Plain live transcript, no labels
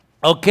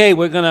Okay,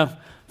 we're going to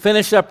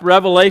finish up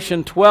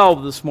Revelation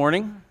 12 this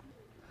morning.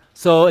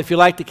 So if you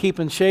like to keep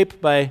in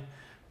shape by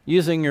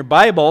using your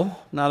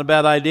Bible, not a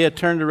bad idea,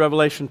 turn to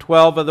Revelation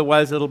 12,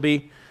 otherwise it'll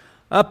be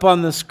up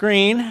on the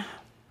screen. I'm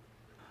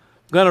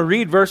going to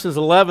read verses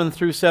 11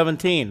 through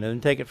 17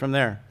 and take it from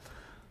there.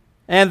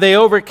 And they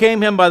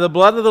overcame him by the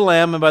blood of the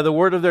Lamb and by the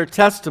word of their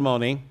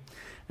testimony,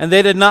 and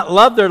they did not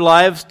love their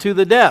lives to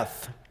the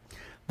death.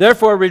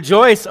 Therefore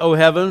rejoice, O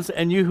heavens,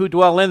 and you who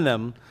dwell in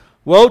them.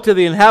 Woe to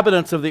the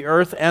inhabitants of the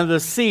earth and the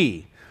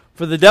sea,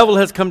 for the devil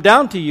has come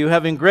down to you,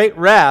 having great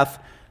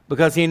wrath,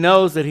 because he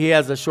knows that he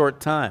has a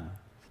short time.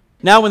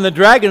 Now when the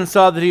dragon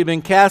saw that he had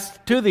been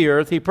cast to the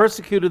earth, he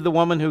persecuted the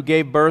woman who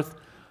gave birth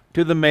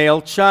to the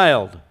male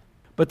child.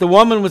 But the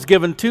woman was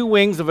given 2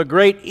 wings of a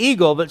great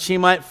eagle, that she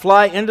might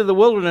fly into the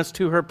wilderness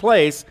to her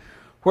place,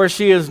 where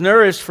she is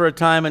nourished for a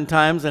time and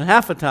times and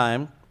half a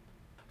time,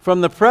 from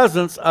the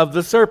presence of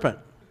the serpent.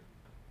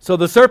 So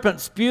the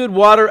serpent spewed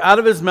water out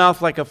of his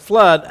mouth like a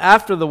flood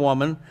after the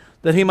woman,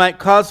 that he might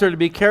cause her to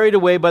be carried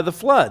away by the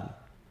flood.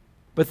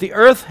 But the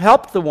earth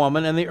helped the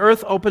woman, and the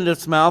earth opened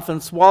its mouth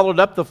and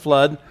swallowed up the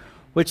flood,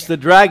 which the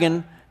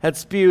dragon had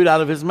spewed out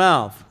of his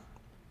mouth.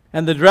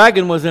 And the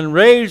dragon was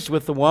enraged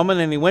with the woman,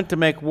 and he went to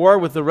make war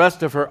with the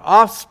rest of her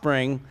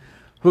offspring,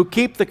 who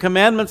keep the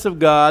commandments of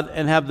God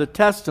and have the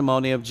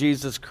testimony of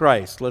Jesus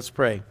Christ. Let's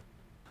pray.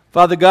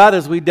 Father God,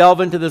 as we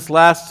delve into this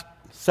last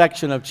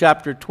section of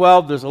chapter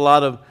 12, there's a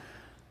lot of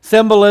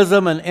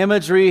symbolism and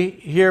imagery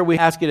here. We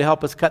ask you to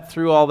help us cut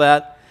through all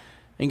that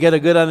and get a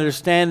good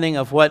understanding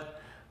of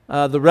what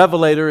the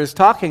Revelator is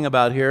talking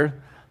about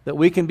here, that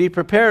we can be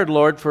prepared,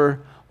 Lord, for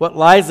what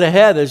lies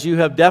ahead, as you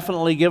have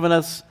definitely given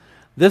us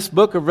this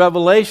book of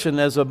Revelation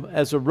as a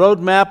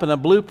roadmap and a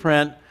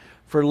blueprint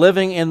for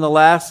living in the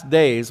last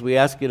days. We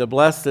ask you to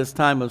bless this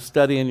time of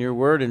studying your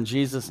word in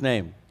Jesus'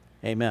 name.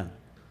 Amen.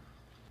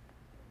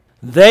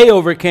 They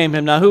overcame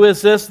him. Now, who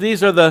is this?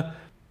 These are the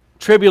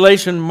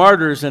tribulation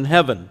martyrs in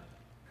heaven,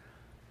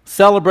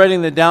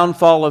 celebrating the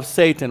downfall of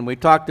Satan. We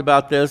talked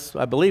about this,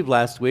 I believe,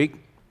 last week.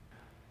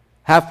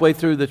 Halfway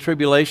through the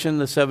tribulation,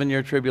 the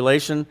 7-year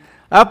tribulation,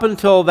 up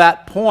until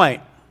that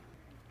point,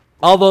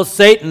 although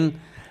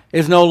Satan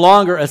is no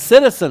longer a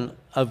citizen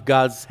of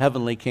God's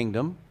heavenly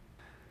kingdom,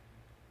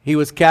 he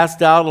was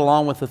cast out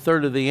along with a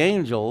third of the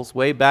angels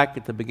way back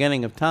at the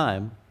beginning of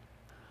time.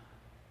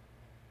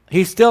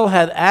 He still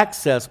had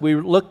access. We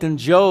looked in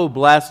Job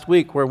last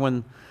week, where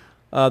when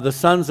the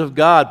sons of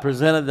God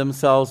presented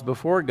themselves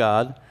before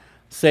God,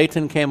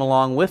 Satan came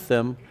along with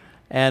them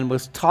and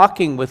was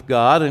talking with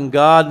God, and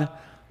God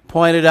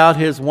pointed out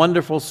his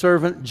wonderful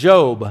servant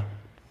Job.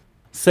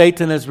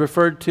 Satan is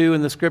referred to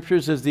in the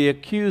scriptures as the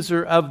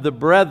accuser of the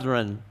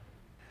brethren.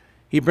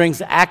 He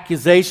brings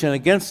accusation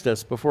against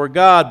us before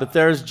God, but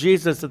there's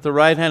Jesus at the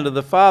right hand of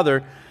the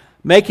Father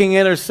making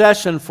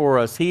intercession for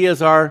us. He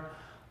is our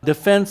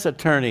defense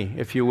attorney,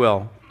 if you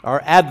will,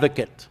 our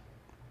advocate.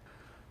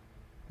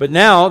 But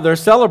now they're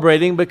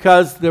celebrating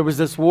because there was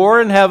this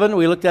war in heaven.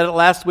 We looked at it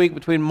last week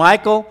between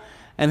Michael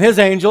and his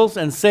angels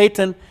and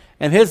Satan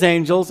and his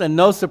angels, and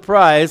no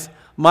surprise,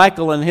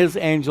 Michael and his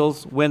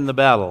angels win the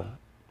battle.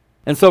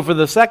 And so for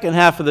the second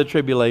half of the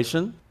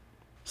tribulation,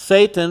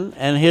 Satan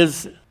and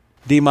his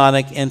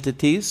demonic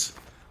entities,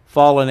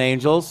 fallen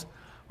angels,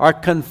 are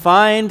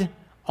confined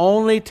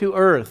only to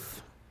earth.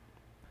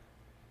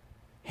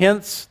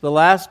 Hence, the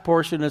last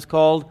portion is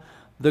called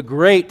the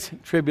Great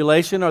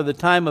Tribulation, or the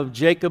time of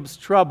Jacob's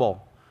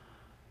trouble.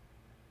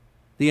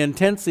 The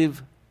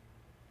intensive,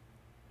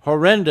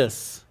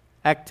 horrendous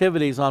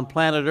activities on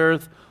planet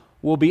Earth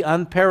will be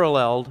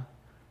unparalleled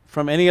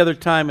from any other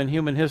time in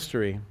human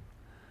history.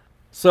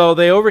 So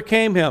they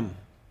overcame him.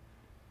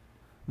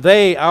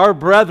 They, our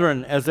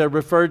brethren, as they're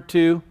referred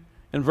to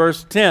in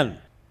verse 10.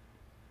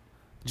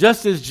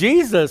 Just as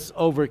Jesus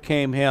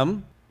overcame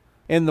him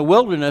in the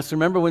wilderness.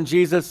 Remember when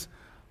Jesus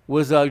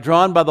was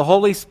drawn by the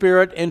Holy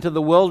Spirit into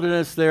the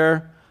wilderness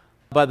there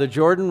by the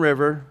Jordan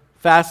River,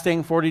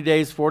 fasting 40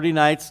 days, 40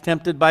 nights,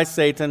 tempted by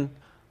Satan,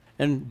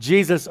 and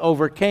Jesus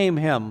overcame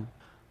him.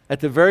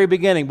 At the very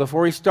beginning,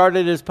 before he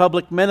started his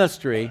public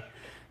ministry,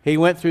 he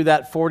went through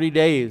that 40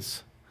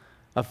 days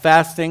of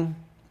fasting,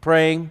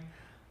 praying,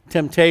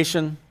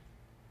 temptation.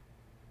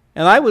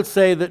 And I would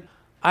say that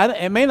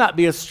it may not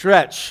be a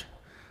stretch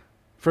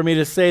for me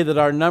to say that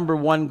our number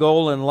one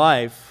goal in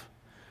life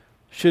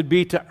should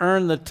be to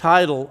earn the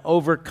title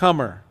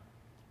overcomer.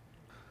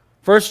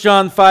 1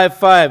 John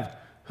 5:5,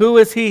 who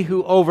is he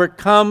who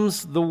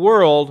overcomes the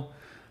world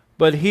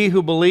but he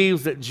who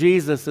believes that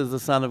Jesus is the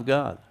Son of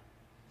God?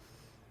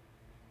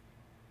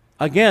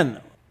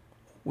 Again,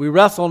 we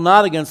wrestle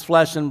not against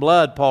flesh and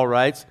blood, Paul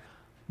writes,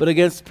 but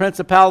against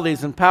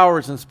principalities and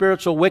powers and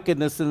spiritual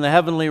wickedness in the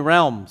heavenly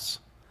realms.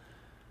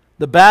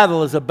 The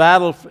battle is a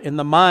battle in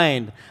the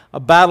mind,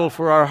 a battle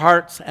for our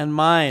hearts and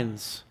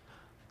minds.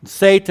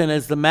 Satan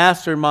is the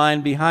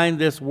mastermind behind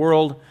this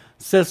world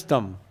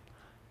system.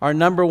 Our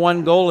number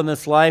one goal in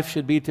this life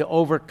should be to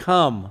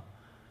overcome,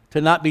 to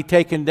not be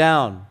taken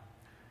down.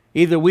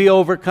 Either we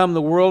overcome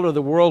the world or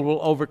the world will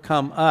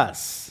overcome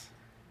us.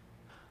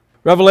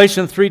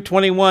 Revelation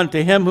 3:21,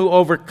 to him who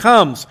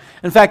overcomes.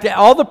 In fact,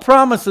 all the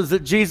promises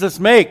that Jesus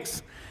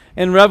makes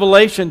in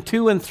Revelation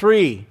 2 and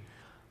 3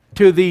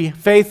 to the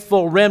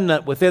faithful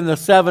remnant within the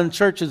 7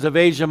 churches of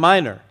Asia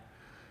Minor,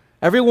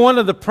 every one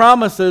of the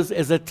promises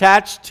is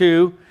attached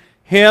to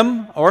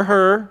him or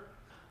her.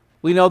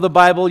 We know the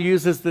Bible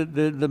uses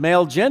the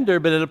male gender,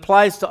 but it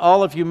applies to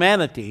all of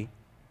humanity.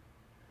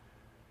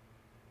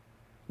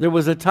 There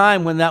was a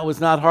time when that was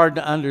not hard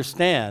to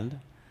understand.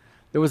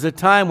 There was a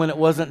time when it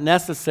wasn't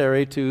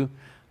necessary to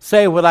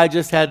say what I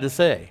just had to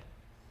say.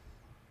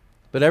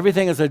 But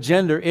everything is a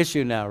gender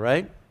issue now,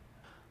 right?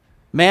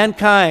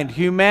 Mankind,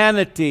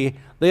 humanity,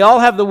 they all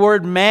have the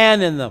word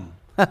man in them.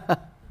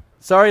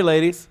 Sorry,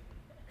 ladies.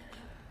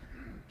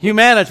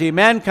 Humanity,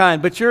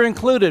 mankind, but you're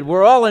included.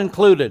 We're all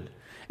included.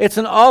 It's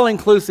an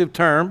all-inclusive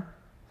term.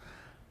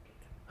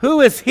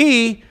 Who is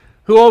he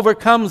who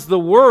overcomes the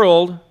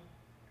world?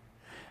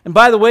 And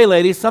by the way,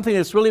 ladies, something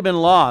that's really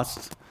been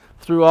lost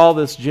through all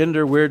this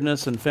gender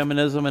weirdness and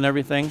feminism and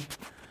everything,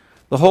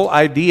 the whole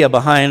idea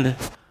behind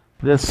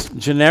this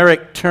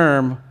generic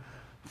term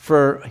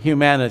for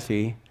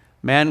humanity,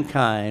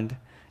 mankind,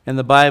 in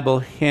the Bible,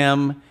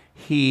 him,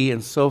 he,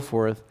 and so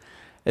forth,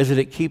 is that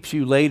it keeps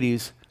you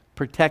ladies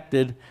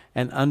protected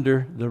and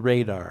under the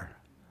radar.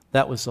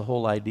 That was the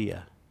whole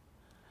idea.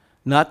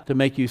 Not to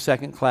make you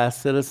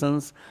second-class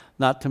citizens,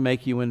 not to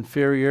make you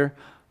inferior,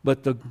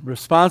 but the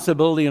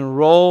responsibility and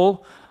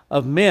role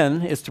of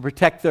men is to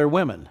protect their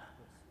women.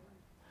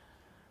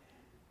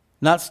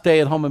 Not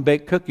stay at home and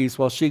bake cookies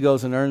while she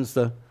goes and earns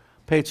the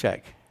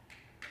paycheck.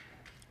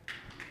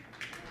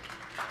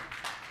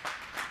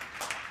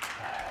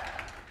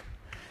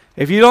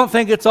 If you don't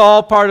think it's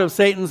all part of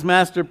Satan's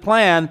master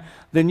plan,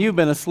 then you've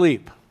been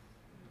asleep.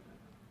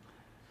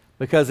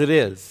 Because it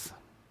is.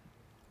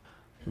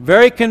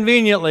 Very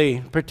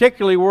conveniently,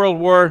 particularly World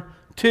War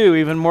II,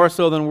 even more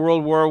so than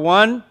World War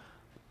I,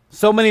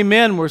 so many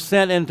men were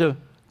sent into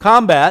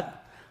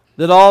combat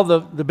that all the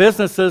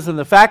businesses and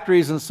the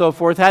factories and so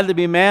forth had to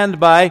be manned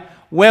by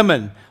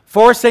women,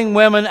 forcing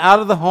women out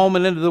of the home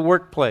and into the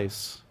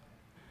workplace.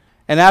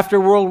 And after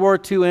World War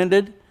II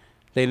ended,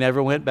 they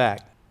never went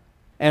back.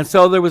 And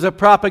so there was a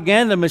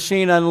propaganda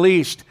machine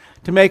unleashed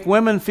to make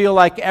women feel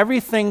like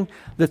everything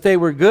that they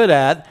were good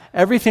at,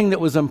 everything that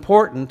was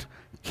important,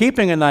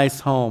 keeping a nice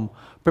home,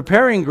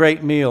 preparing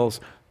great meals,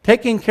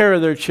 taking care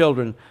of their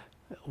children.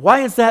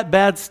 Why is that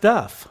bad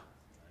stuff?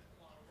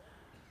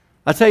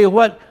 I'll tell you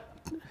what,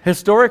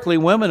 historically,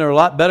 women are a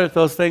lot better at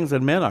those things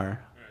than men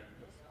are.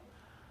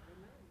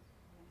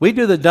 We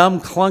do the dumb,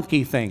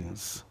 clunky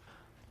things.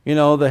 You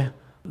know,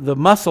 the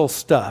muscle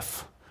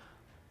stuff.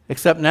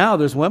 Except now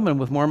there's women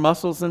with more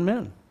muscles than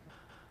men.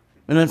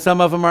 And then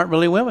some of them aren't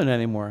really women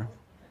anymore.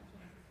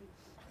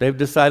 They've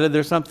decided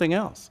they're something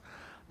else.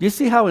 Do you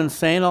see how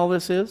insane all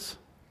this is?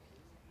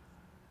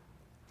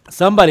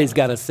 Somebody's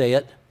got to say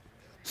it.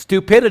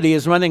 Stupidity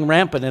is running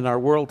rampant in our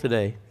world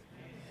today.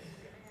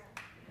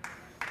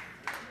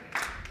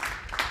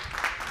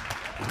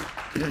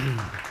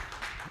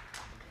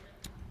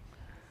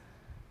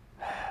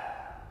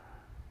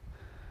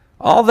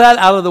 All that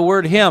out of the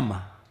word him.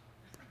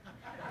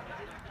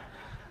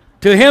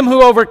 To him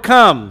who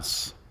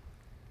overcomes,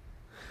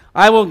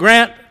 I will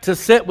grant to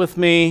sit with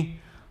me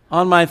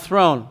on my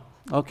throne.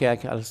 Okay, I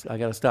got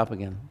to stop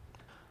again.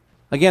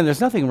 Again,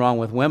 there's nothing wrong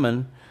with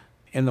women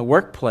in the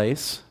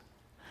workplace.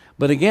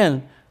 But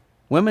again,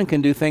 women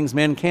can do things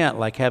men can't,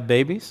 like have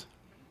babies.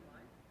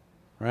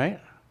 Right?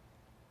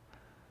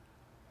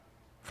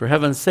 For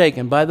heaven's sake.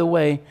 And by the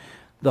way,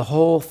 the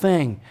whole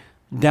thing,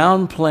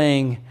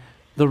 downplaying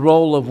the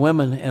role of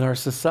women in our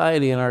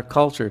society and our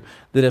culture,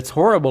 that it's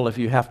horrible if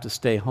you have to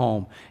stay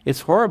home.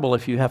 It's horrible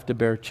if you have to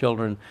bear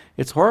children.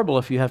 It's horrible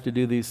if you have to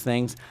do these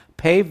things.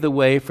 Pave the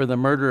way for the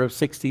murder of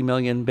 60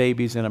 million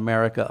babies in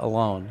America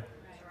alone.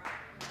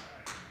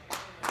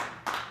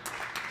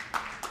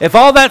 If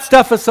all that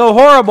stuff is so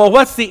horrible,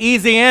 what's the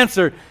easy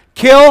answer?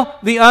 Kill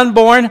the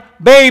unborn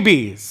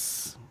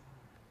babies.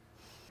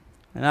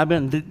 And I've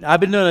been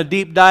doing a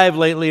deep dive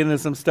lately into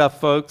some stuff,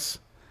 folks,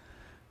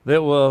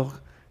 that will,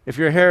 if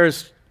your hair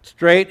is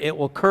straight, it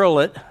will curl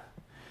it.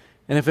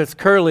 And if it's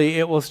curly,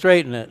 it will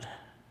straighten it.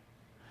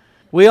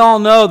 We all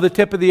know the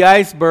tip of the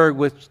iceberg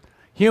with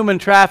human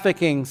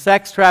trafficking,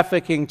 sex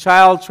trafficking,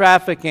 child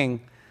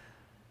trafficking.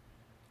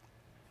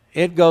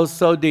 It goes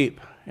so deep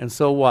and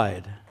so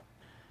wide.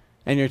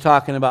 And you're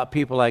talking about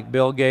people like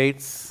Bill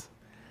Gates,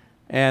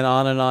 and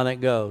on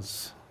it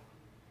goes.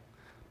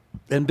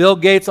 And Bill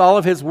Gates, all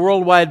of his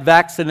worldwide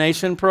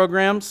vaccination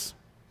programs,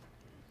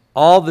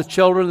 all the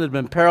children that have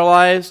been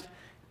paralyzed,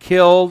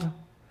 killed,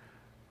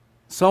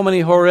 so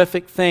many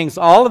horrific things,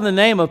 all in the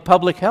name of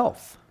public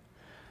health.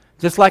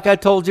 Just like I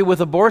told you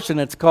with abortion,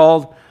 it's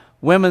called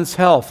women's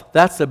health.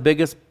 That's the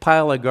biggest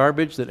pile of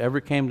garbage that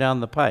ever came down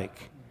the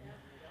pike.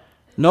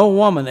 No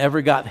woman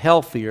ever got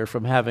healthier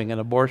from having an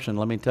abortion,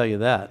 let me tell you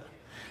that.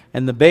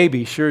 And the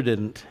baby sure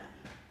didn't.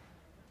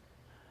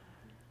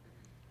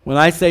 When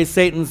I say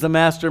Satan's the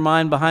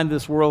mastermind behind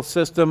this world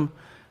system,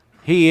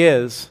 he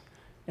is,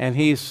 and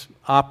he's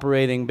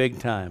operating big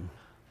time.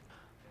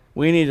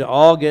 We need to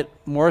all get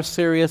more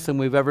serious than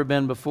we've ever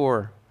been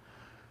before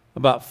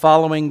about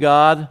following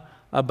God,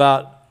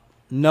 about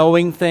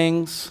knowing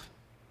things,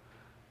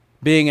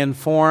 being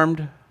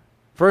informed,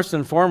 first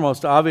and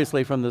foremost,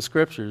 obviously, from the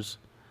Scriptures,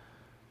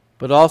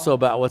 but also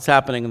about what's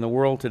happening in the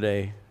world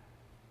today.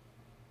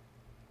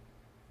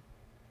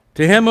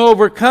 To him who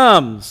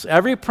overcomes,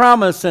 every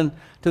promise to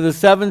the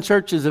 7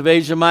 churches of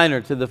Asia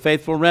Minor, to the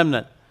faithful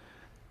remnant,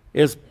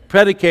 is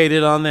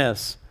predicated on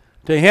this.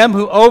 To him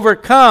who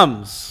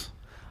overcomes,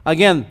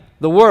 again,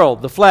 the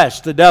world, the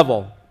flesh, the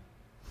devil,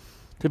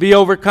 to be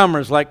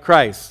overcomers like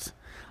Christ,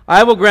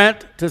 I will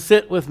grant to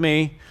sit with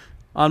me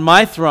on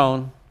my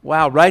throne.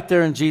 Wow, right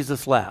there in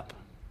Jesus' lap.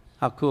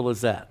 How cool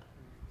is that?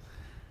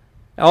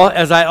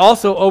 As I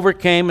also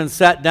overcame and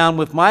sat down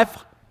with my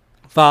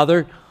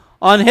Father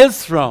on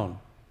his throne.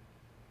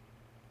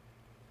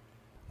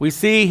 We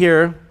see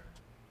here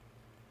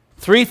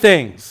 3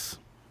 things.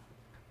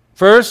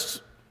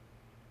 First,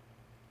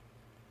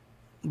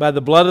 by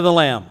the blood of the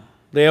Lamb.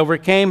 They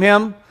overcame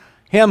him.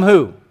 Him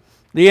who?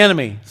 The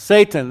enemy,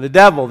 Satan, the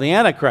devil, the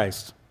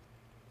Antichrist,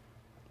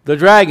 the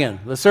dragon,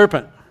 the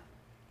serpent.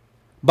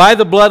 By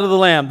the blood of the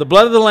Lamb. The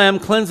blood of the Lamb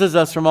cleanses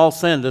us from all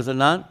sin, does it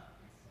not?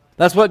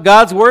 That's what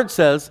God's Word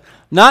says.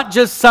 Not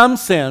just some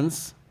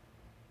sins.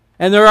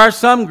 And there are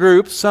some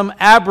groups, some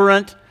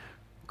aberrant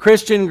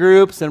Christian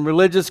groups and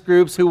religious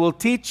groups who will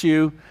teach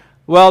you,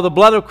 well, the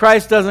blood of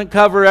Christ doesn't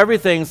cover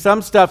everything.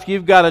 Some stuff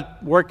you've got to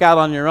work out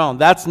on your own.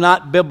 That's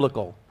not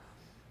biblical.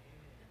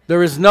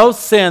 There is no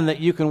sin that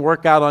you can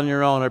work out on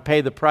your own or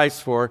pay the price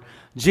for.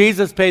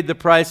 Jesus paid the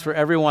price for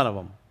every one of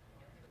them.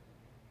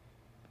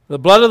 The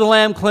blood of the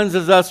Lamb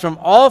cleanses us from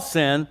all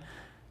sin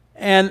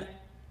and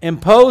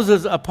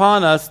imposes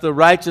upon us the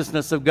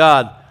righteousness of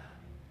God.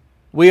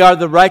 We are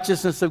the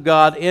righteousness of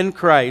God in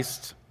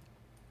Christ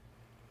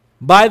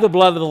by the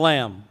blood of the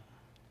Lamb,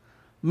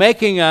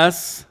 making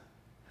us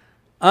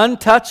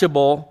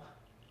untouchable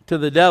to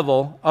the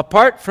devil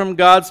apart from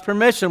God's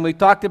permission. We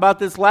talked about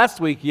this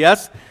last week.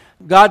 Yes,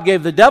 God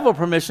gave the devil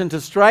permission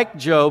to strike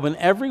Job in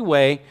every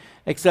way,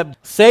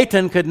 except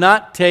Satan could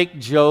not take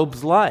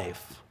Job's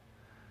life,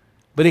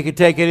 but he could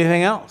take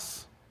anything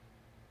else.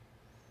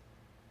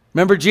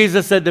 Remember,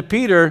 Jesus said to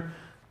Peter,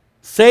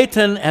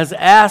 Satan has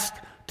asked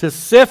to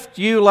sift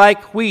you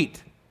like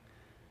wheat.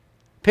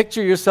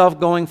 Picture yourself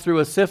going through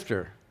a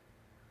sifter.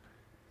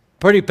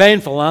 Pretty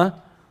painful, huh?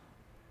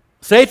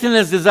 Satan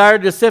has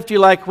desired to sift you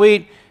like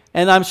wheat,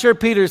 and I'm sure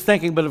Peter's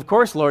thinking, but of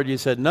course, Lord, you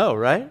said no,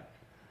 right?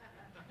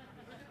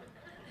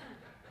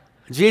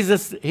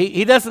 Jesus,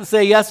 he doesn't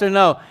say yes or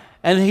no,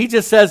 and he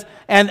just says,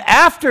 and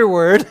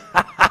afterward,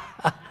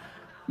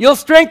 you'll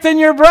strengthen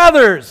your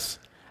brothers.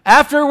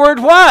 Afterward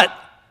what?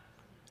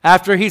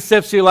 After he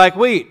sifts you like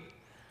wheat.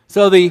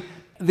 So the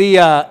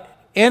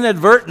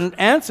inadvertent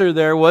answer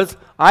there was,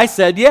 I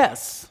said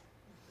yes.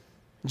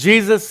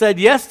 Jesus said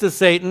yes to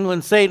Satan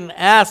when Satan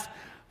asked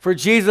for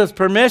Jesus'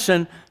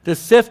 permission to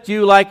sift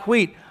you like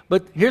wheat.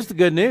 But here's the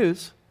good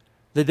news.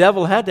 The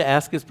devil had to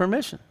ask his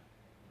permission.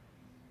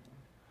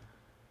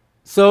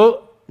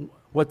 So,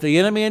 what the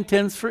enemy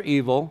intends for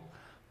evil,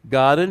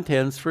 God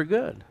intends for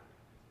good.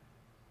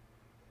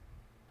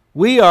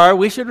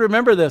 We should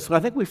remember this. I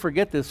think we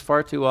forget this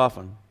far too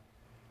often.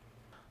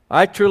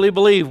 I truly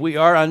believe we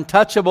are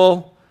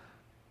untouchable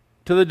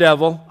to the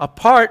devil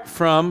apart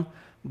from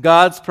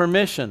God's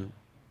permission.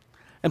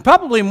 And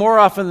probably more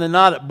often than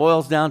not, it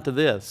boils down to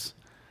this.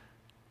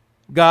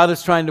 God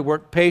is trying to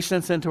work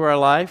patience into our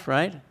life,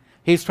 right?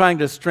 He's trying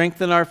to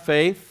strengthen our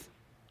faith.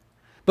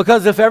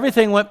 Because if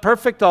everything went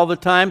perfect all the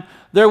time,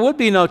 there would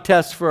be no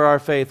test for our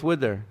faith,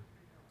 would there?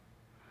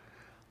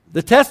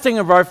 The testing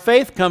of our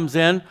faith comes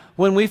in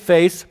when we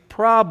face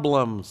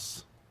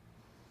problems.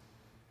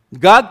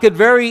 God could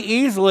very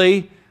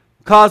easily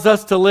cause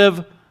us to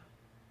live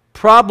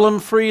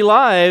problem-free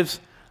lives,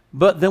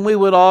 but then we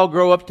would all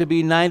grow up to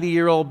be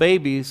 90-year-old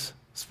babies,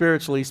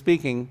 spiritually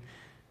speaking,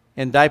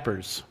 in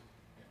diapers.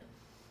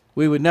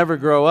 We would never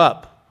grow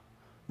up.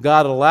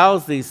 God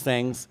allows these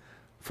things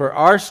for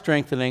our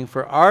strengthening,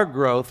 for our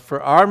growth,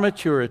 for our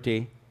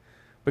maturity,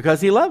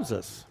 because he loves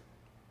us.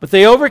 But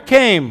they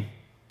overcame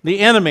the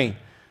enemy,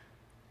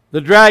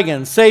 the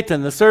dragon,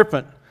 Satan, the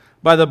serpent,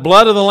 by the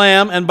blood of the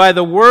Lamb and by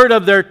the word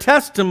of their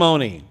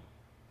testimony.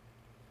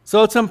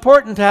 So it's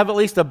important to have at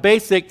least a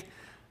basic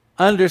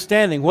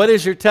understanding. What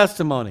is your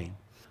testimony?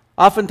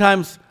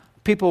 Oftentimes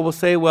people will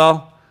say,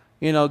 well,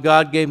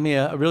 God gave me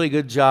a really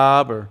good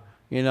job, or,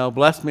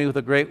 blessed me with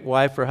a great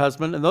wife or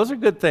husband, and those are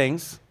good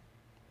things.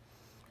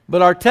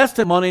 But our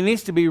testimony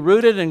needs to be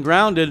rooted and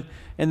grounded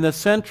in the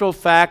central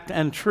fact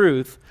and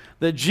truth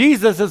that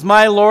Jesus is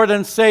my Lord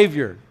and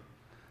Savior.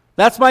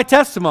 That's my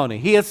testimony.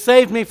 He has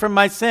saved me from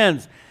my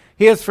sins.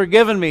 He has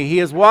forgiven me. He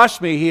has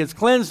washed me. He has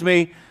cleansed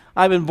me.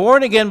 I've been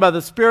born again by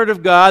the Spirit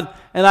of God,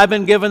 and I've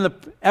been given the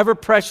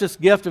ever-precious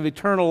gift of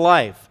eternal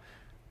life.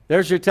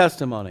 There's your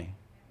testimony.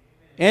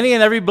 Any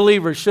and every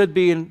believer should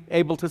be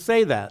able to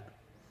say that.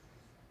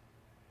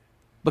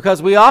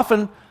 Because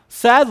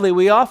sadly,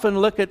 we often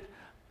look at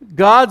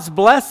God's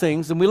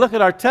blessings, and we look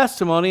at our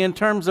testimony in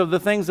terms of the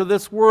things of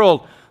this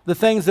world, the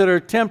things that are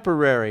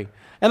temporary.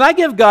 And I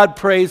give God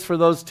praise for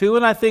those too,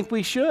 and I think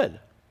we should.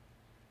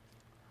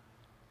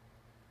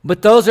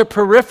 But those are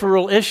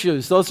peripheral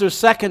issues. Those are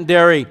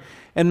secondary.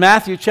 In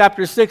Matthew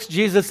chapter 6,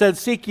 Jesus said,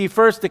 "Seek ye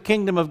first the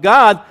kingdom of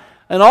God,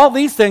 and all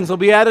these things will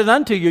be added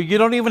unto you." You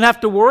don't even have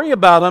to worry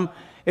about them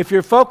if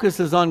your focus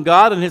is on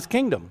God and His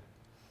kingdom.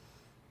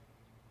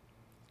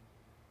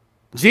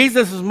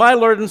 Jesus is my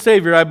Lord and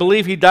Savior. I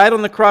believe He died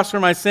on the cross for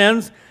my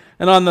sins,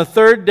 and on the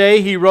third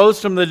day He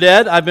rose from the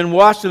dead. I've been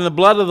washed in the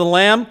blood of the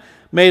Lamb,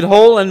 made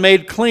whole and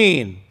made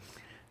clean.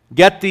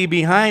 Get thee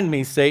behind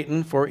me,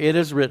 Satan, for it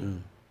is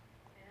written.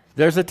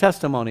 There's a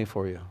testimony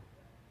for you.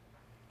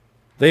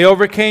 They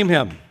overcame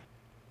Him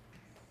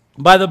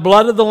by the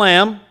blood of the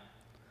Lamb,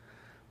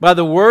 by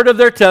the word of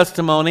their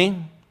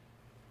testimony.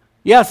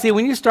 Yeah, see,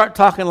 when you start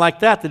talking like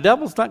that, the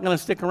devil's not going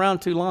to stick around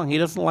too long. He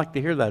doesn't like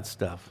to hear that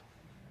stuff.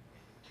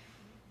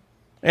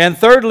 And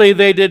thirdly,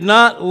 they did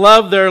not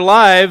love their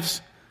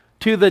lives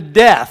to the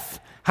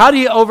death. How do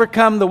you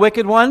overcome the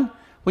wicked one?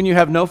 When you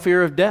have no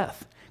fear of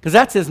death. Because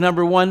that's his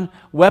number one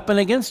weapon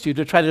against you,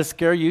 to try to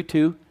scare you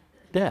to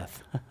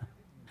death.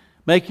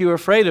 Make you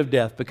afraid of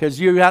death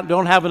because you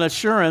don't have an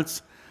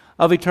assurance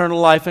of eternal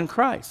life in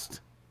Christ.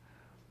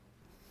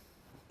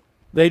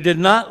 They did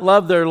not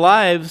love their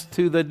lives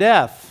to the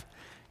death.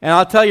 And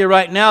I'll tell you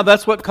right now,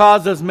 that's what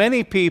causes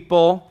many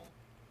people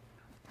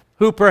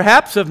who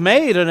perhaps have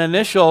made an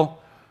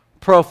initial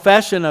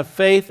profession of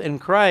faith in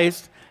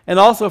Christ, and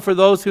also for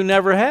those who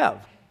never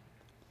have.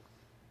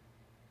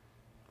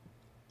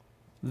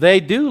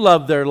 They do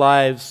love their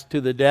lives to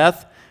the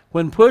death.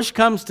 When push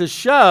comes to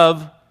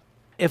shove,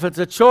 if it's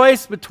a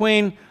choice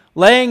between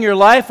laying your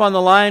life on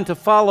the line to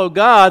follow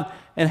God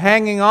and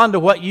hanging on to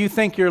what you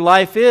think your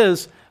life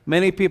is,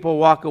 many people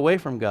walk away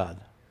from God.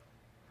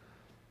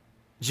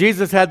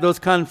 Jesus had those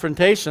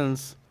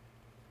confrontations.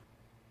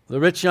 The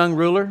rich young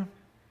ruler,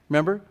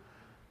 remember?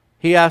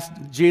 He asked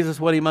Jesus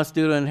what he must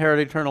do to inherit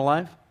eternal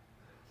life.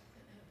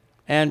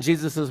 And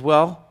Jesus says,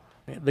 well,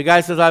 the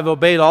guy says, I've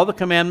obeyed all the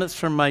commandments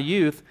from my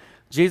youth.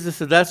 Jesus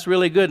said, that's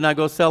really good. Now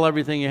go sell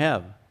everything you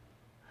have.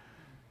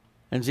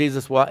 And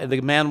the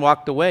man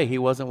walked away. He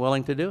wasn't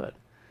willing to do it.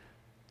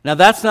 Now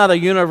that's not a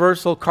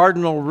universal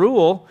cardinal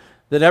rule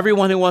that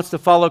everyone who wants to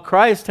follow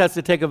Christ has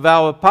to take a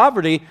vow of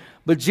poverty,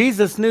 but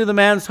Jesus knew the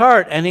man's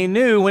heart, and he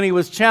knew when he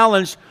was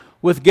challenged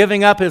with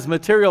giving up his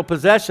material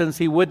possessions,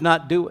 he would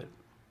not do it.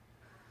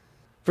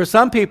 For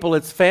some people,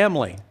 it's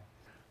family.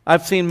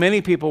 I've seen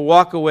many people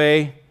walk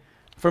away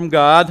from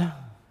God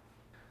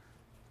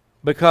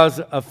because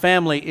of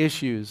family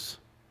issues,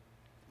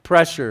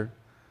 pressure,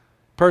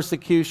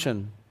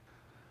 persecution,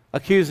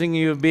 accusing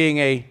you of being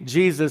a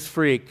Jesus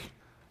freak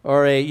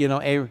or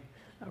a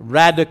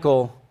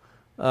radical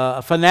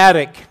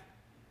fanatic,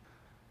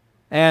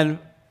 and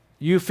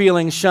you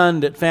feeling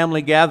shunned at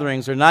family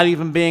gatherings or not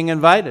even being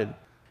invited.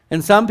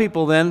 And some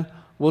people then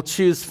will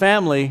choose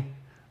family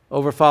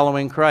over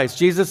following Christ.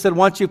 Jesus said,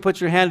 once you put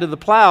your hand to the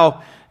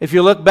plow, if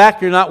you look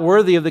back, you're not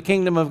worthy of the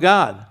kingdom of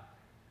God.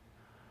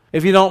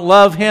 If you don't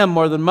love Him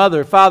more than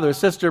mother, father,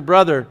 sister,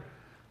 brother,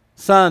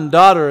 son,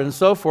 daughter, and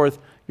so forth,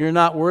 you're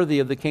not worthy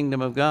of the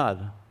kingdom of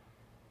God.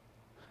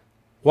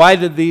 Why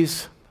did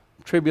these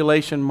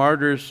tribulation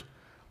martyrs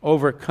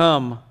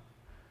overcome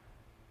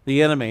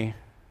the enemy?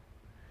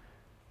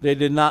 They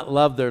did not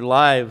love their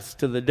lives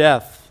to the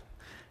death.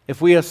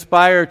 If we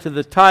aspire to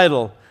the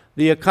title,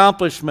 the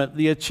accomplishment,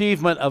 the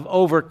achievement of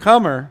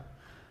overcomer,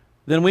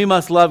 then we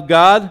must love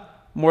God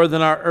more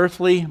than our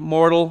earthly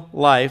mortal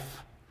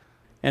life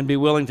and be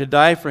willing to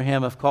die for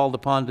Him if called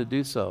upon to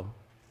do so.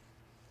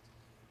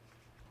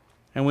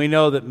 And we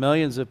know that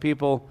millions of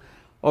people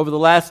over the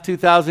last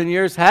 2,000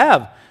 years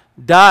have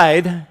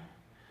died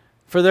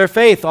for their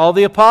faith. All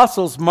the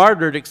apostles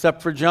martyred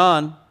except for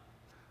John.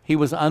 He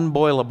was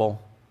unboilable.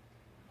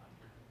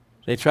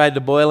 They tried to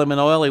boil him in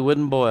oil, he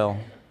wouldn't boil.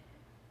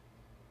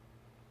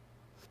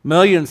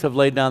 Millions have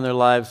laid down their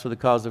lives for the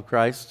cause of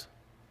Christ.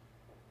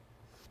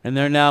 And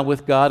they're now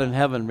with God in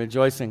heaven,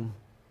 rejoicing.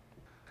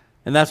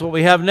 And that's what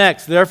we have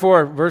next.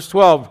 Therefore, verse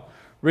 12,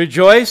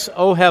 rejoice,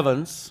 O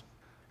heavens,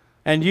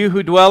 and you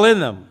who dwell in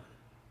them.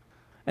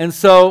 And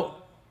so,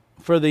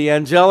 for the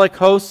angelic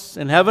hosts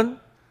in heaven,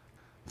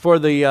 for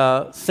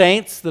the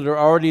saints that are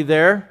already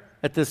there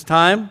at this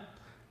time,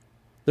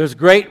 there's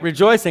great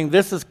rejoicing.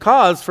 This is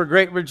cause for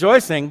great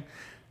rejoicing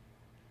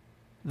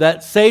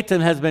that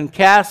Satan has been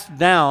cast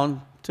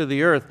down to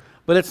the earth.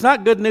 But it's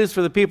not good news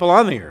for the people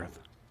on the earth.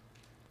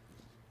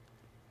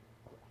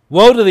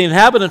 Woe to the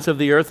inhabitants of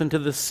the earth and to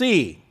the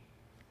sea,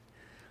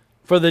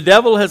 for the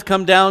devil has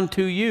come down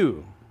to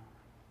you,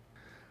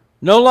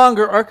 no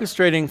longer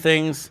orchestrating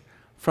things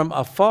from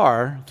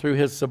afar through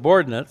his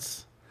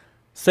subordinates.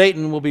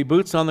 Satan will be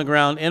boots on the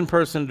ground, in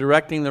person,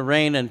 directing the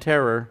reign and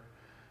terror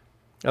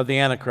of the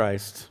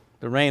Antichrist,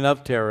 the reign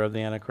of terror of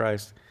the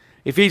Antichrist.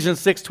 Ephesians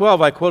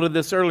 6:12, I quoted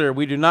this earlier.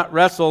 We do not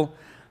wrestle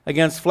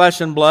against flesh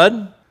and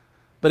blood,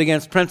 but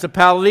against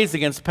principalities,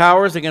 against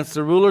powers, against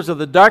the rulers of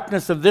the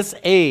darkness of this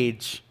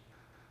age,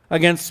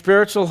 against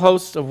spiritual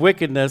hosts of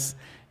wickedness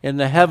in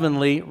the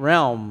heavenly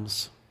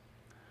realms.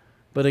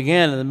 But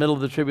again, in the middle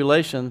of the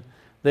tribulation,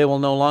 they will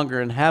no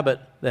longer inhabit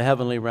the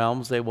heavenly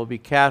realms. They will be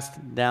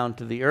cast down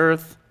to the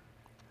earth.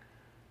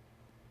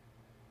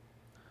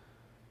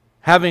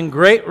 Having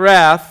great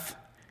wrath,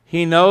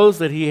 he knows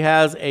that he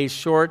has a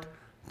short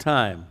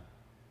time.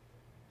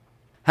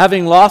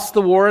 Having lost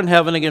the war in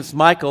heaven against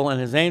Michael and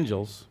his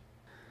angels,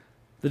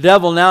 the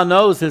devil now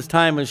knows his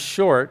time is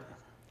short,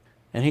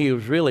 and he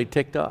was really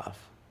ticked off.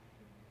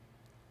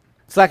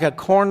 It's like a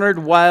cornered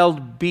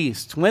wild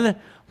beast. When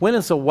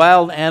is a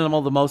wild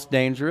animal the most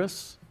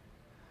dangerous?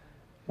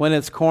 When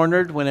it's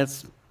cornered, when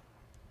it's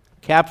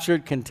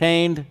captured,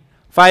 contained,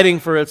 fighting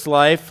for its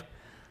life.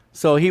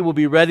 So he will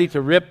be ready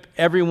to rip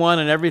everyone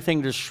and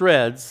everything to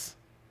shreds,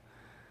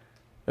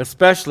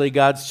 especially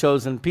God's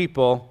chosen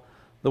people,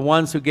 the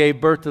ones who gave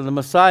birth to the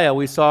Messiah.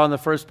 We saw in the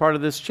first part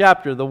of this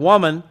chapter, the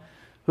woman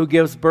who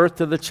gives birth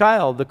to the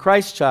child, the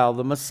Christ child,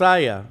 the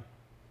Messiah.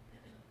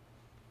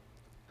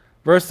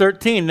 Verse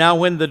 13, now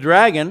when the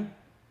dragon,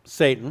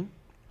 Satan,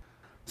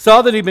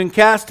 saw that he'd been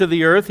cast to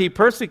the earth, he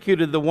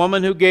persecuted the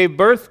woman who gave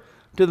birth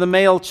to the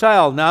male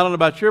child. Now, I don't know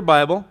about your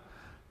Bible,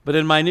 but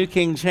in my New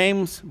King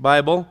James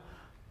Bible,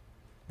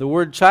 the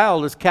word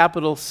child is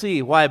capital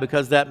C. Why?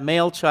 Because that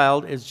male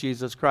child is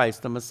Jesus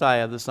Christ, the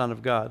Messiah, the Son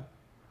of God.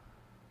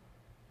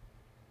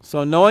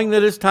 So knowing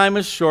that his time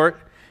is short,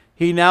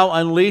 he now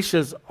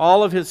unleashes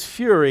all of his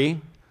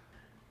fury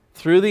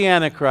through the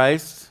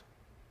Antichrist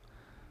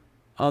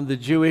on the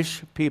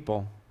Jewish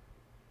people.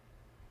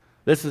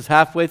 This is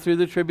halfway through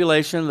the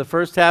tribulation. The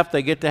first half,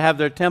 they get to have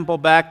their temple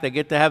back. They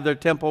get to have their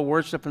temple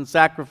worship and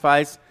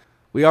sacrifice.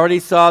 We already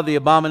saw the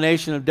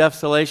abomination of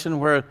desolation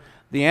where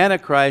the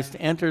Antichrist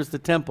enters the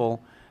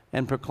temple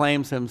and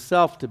proclaims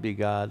himself to be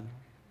God.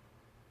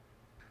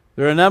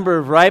 There are a number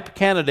of ripe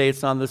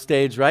candidates on the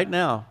stage right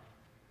now.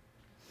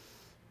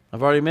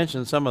 I've already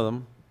mentioned some of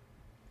them.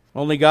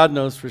 Only God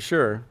knows for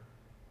sure.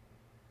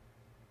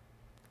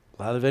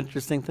 A lot of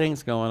interesting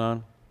things going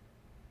on.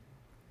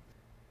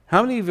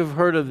 How many of you have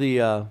heard of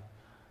the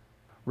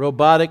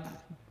robotic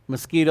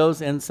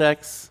mosquitoes,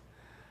 insects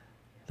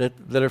that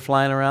are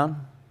flying around,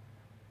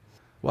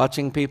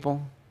 watching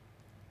people?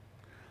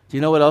 Do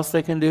you know what else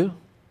they can do?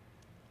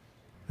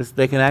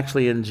 They can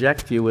actually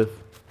inject you with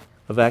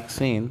a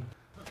vaccine.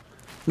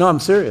 No, I'm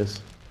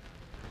serious.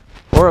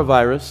 Or a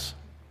virus.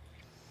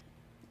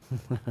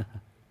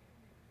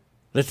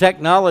 The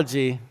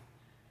technology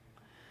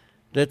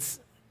that's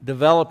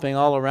developing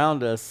all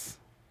around us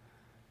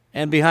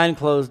and behind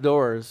closed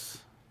doors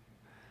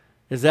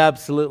is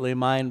absolutely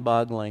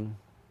mind-boggling.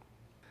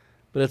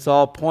 But it's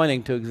all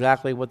pointing to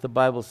exactly what the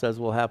Bible says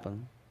will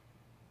happen.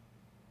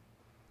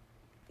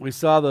 We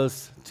saw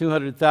those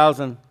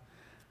 200,000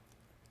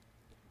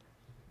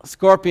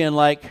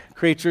 scorpion-like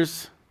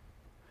creatures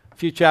a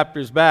few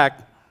chapters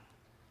back.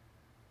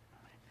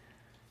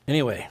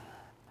 Anyway,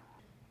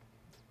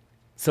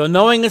 so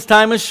knowing his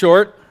time is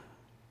short,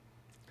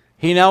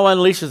 he now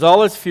unleashes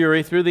all his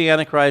fury through the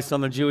Antichrist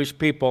on the Jewish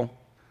people.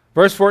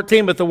 Verse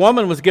 14, but the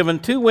woman was given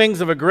 2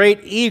 wings of a great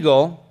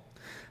eagle,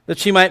 that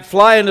she might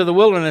fly into the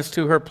wilderness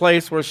to her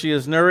place where she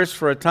is nourished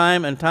for a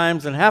time and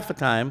times and half a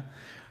time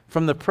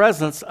from the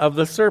presence of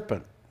the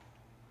serpent.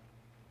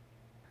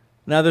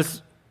 Now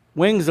this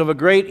wings of a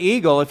great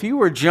eagle, if you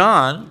were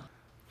John,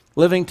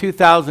 living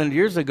 2,000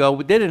 years ago,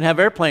 they didn't have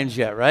airplanes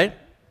yet, right?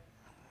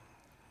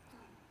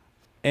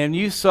 And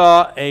you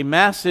saw a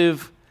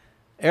massive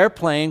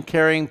airplane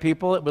carrying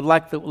people, it would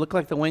look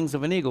like the wings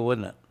of an eagle,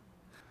 wouldn't it?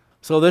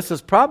 So this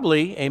is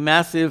probably a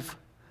massive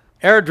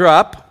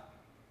airdrop,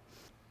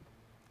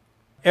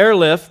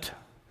 airlift,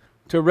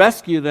 to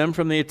rescue them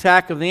from the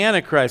attack of the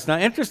Antichrist. Now,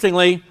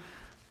 interestingly,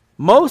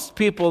 most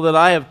people that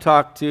I have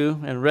talked to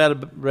and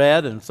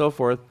read and so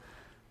forth,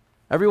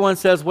 everyone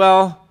says,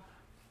 well,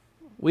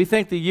 we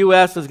think the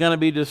U.S. is going to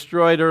be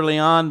destroyed early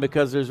on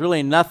because there's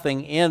really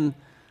nothing in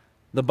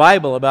the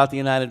Bible about the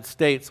United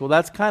States. Well,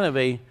 that's kind of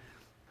a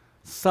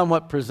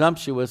somewhat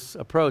presumptuous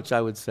approach,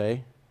 I would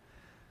say.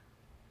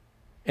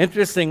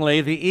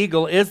 Interestingly, the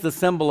eagle is the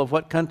symbol of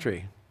what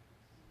country?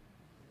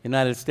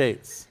 United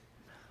States.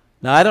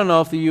 Now, I don't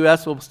know if the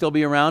U.S. will still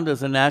be around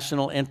as a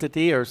national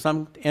entity or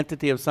some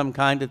entity of some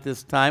kind at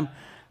this time,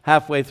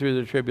 halfway through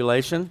the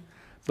tribulation,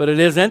 but it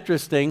is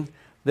interesting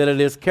that it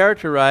is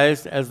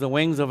characterized as the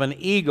wings of an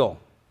eagle.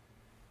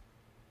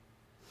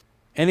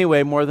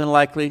 Anyway, more than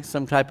likely,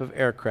 some type of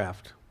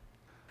aircraft.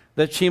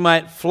 That she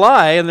might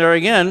fly, and there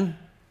again,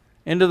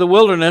 into the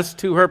wilderness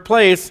to her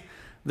place.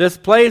 This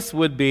place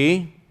would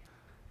be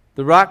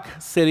the rock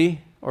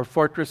city or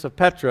fortress of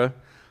Petra,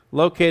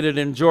 located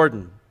in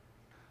Jordan.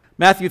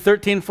 Matthew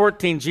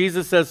 13:14,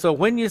 Jesus says, so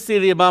when you see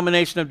the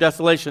abomination of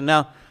desolation.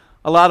 Now,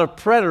 a lot of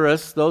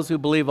preterists, those who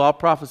believe all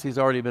prophecy's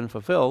already been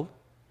fulfilled,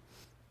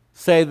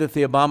 say that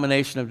the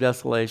abomination of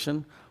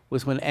desolation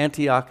was when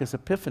Antiochus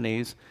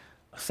Epiphanes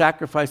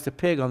sacrificed a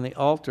pig on the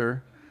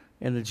altar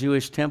in the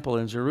Jewish temple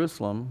in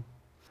Jerusalem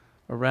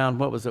around,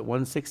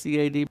 160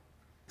 A.D.?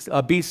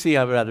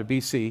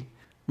 BC.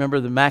 Remember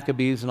the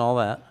Maccabees and all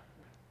that?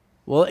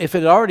 Well, if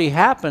it already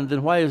happened,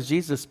 then why is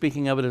Jesus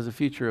speaking of it as a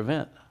future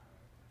event?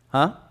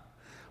 Huh?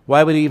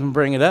 Why would he even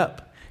bring it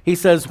up? He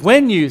says,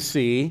 when you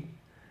see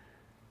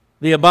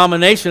the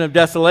abomination of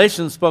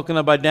desolation spoken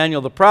of by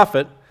Daniel the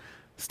prophet,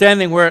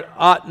 standing where it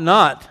ought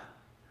not,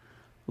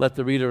 let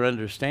the reader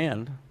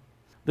understand.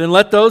 Then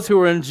let those who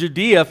are in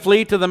Judea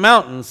flee to the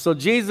mountains. So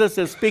Jesus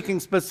is speaking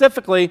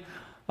specifically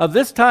of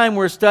this time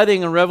we're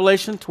studying in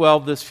Revelation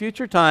 12, this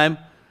future time,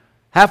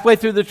 halfway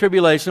through the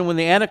tribulation, when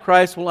the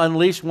Antichrist will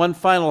unleash one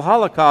final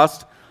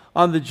Holocaust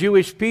on the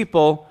Jewish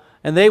people,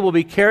 and they will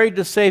be carried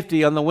to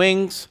safety on the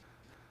wings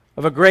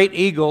of a great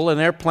eagle, an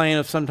airplane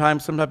of some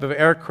type of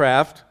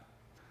aircraft,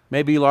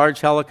 maybe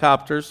large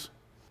helicopters.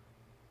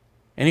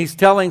 And he's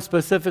telling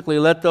specifically,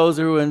 let those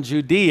who are in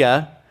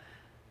Judea,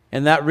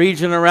 in that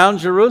region around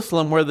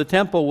Jerusalem where the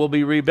temple will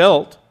be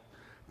rebuilt,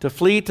 to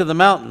flee to the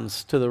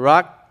mountains, to the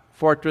rock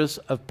fortress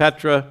of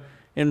Petra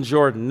in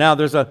Jordan. Now,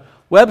 there's a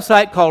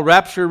website called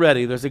Rapture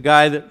Ready. There's a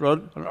guy that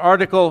wrote an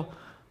article,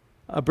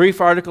 a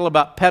brief article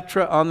about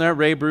Petra on there,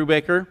 Ray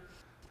Brubaker.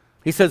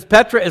 He says,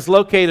 Petra is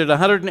located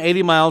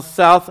 180 miles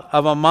south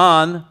of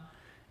Amman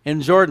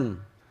in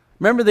Jordan.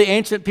 Remember the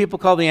ancient people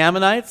called the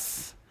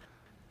Ammonites?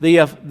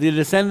 The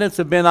descendants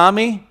of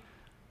Ben-Ami,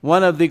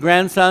 one of the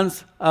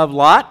grandsons of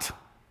Lot?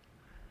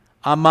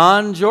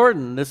 Amman,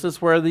 Jordan. This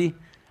is where the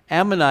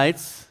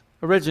Ammonites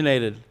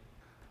originated.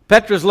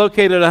 Petra is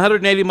located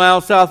 180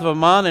 miles south of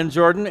Amman in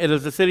Jordan. It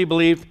is a city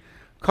believed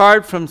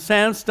carved from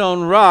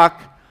sandstone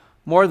rock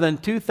more than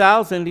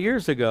 2,000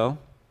 years ago.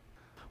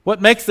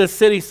 What makes this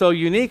city so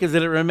unique is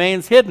that it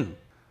remains hidden,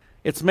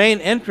 its main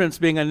entrance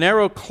being a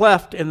narrow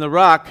cleft in the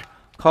rock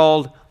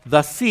called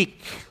the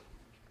Seek.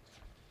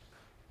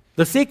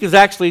 The Seek is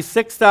actually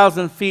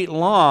 6,000 feet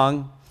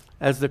long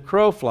as the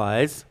crow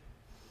flies,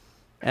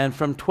 and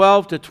from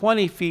 12 to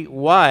 20 feet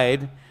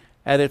wide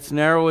at its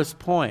narrowest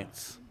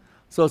points.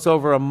 So it's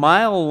over a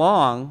mile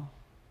long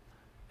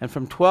and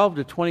from 12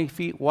 to 20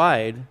 feet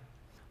wide.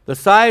 The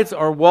sides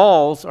or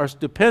walls are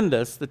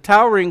stupendous, the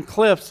towering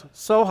cliffs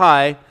so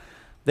high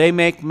they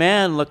make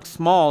man look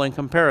small in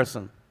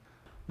comparison.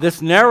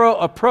 This narrow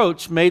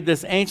approach made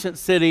this ancient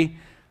city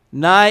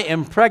nigh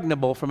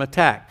impregnable from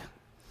attack.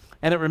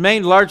 And it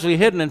remained largely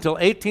hidden until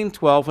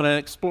 1812 when an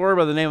explorer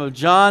by the name of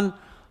John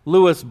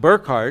Lewis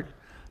Burckhardt,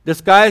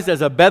 disguised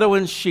as a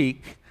Bedouin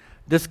sheik,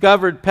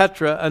 discovered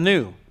Petra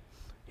anew.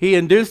 He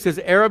induced his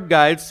Arab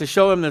guides to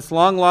show him this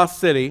long-lost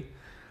city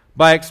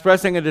by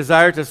expressing a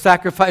desire to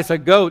sacrifice a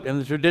goat in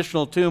the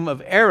traditional tomb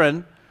of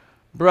Aaron,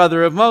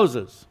 brother of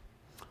Moses.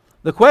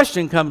 The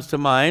question comes to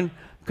mind,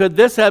 could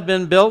this have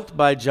been built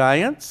by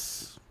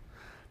giants?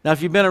 Now,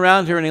 if you've been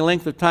around here any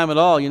length of time at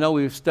all, you know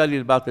we've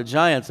studied about the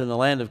giants in the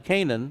land of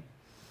Canaan.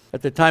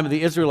 At the time of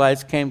the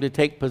Israelites came to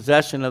take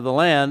possession of the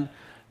land,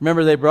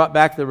 remember they brought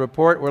back the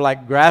report, were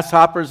like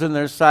grasshoppers in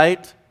their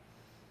sight,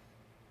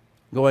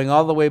 going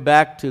all the way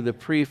back to the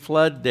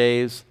pre-flood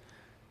days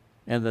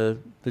and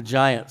the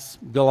giants.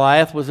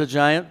 Goliath was a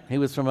giant. He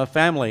was from a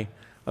family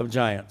of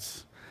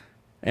giants.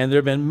 And there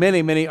have been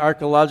many, many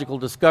archaeological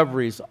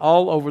discoveries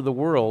all over the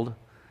world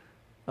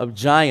of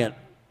giant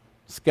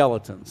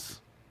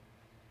skeletons.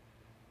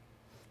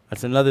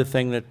 That's another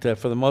thing that,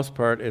 for the most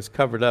part, is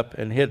covered up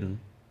and hidden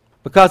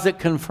because it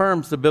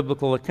confirms the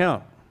biblical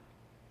account.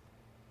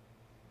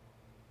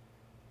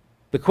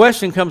 The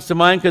question comes to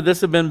mind, could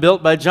this have been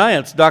built by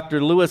giants?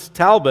 Dr. Lewis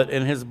Talbot,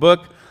 in his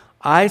book,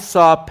 I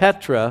Saw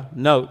Petra,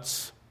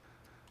 notes,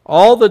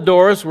 all the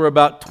doors were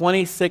about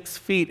 26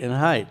 feet in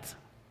height,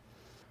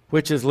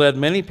 which has led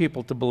many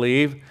people to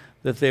believe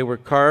that they were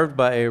carved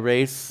by a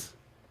race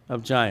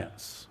of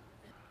giants.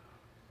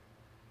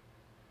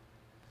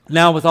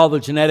 Now, with all the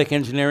genetic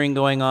engineering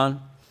going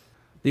on,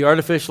 the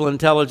artificial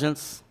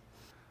intelligence,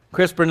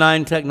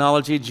 CRISPR-9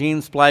 technology,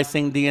 gene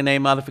splicing, DNA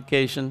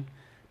modification,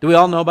 do we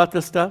all know about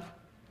this stuff?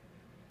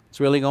 It's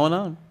really going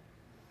on.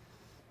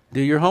 Do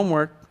your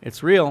homework.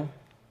 It's real.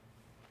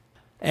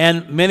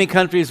 And many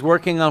countries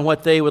working on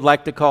what they would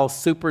like to call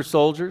super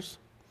soldiers.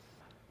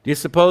 Do you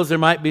suppose there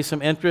might be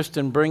some interest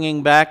in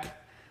bringing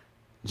back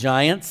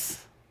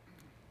giants?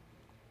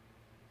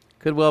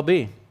 Could well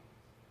be.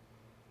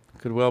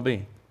 Could well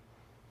be.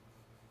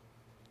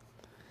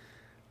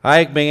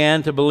 I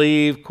began to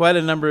believe quite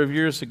a number of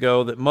years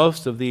ago that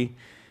most of the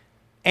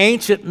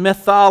ancient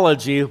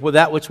mythology,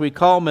 that which we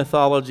call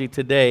mythology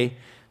today,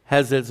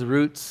 has its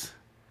roots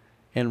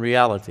in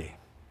reality.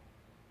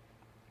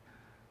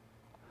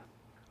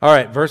 All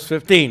right, verse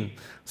 15.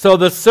 So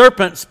the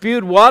serpent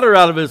spewed water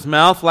out of his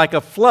mouth like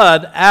a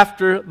flood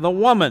after the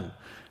woman.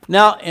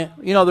 Now,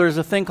 you know, there's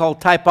a thing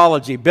called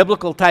typology,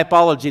 biblical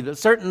typology, that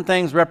certain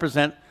things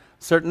represent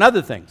certain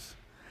other things.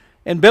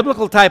 In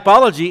biblical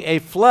typology, a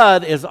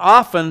flood is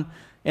often,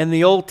 in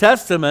the Old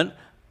Testament,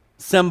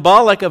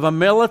 symbolic of a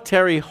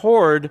military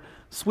horde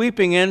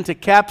sweeping in to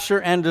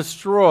capture and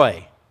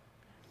destroy.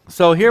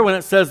 So here when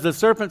it says the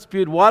serpent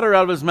spewed water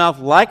out of his mouth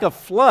like a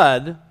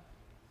flood,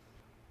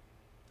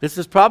 this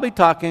is probably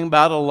talking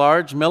about a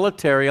large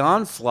military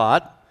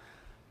onslaught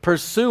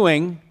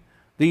pursuing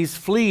these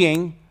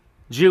fleeing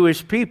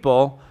Jewish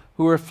people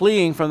who are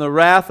fleeing from the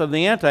wrath of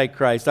the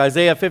Antichrist.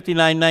 Isaiah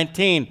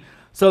 59:19,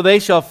 So they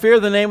shall fear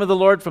the name of the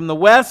Lord from the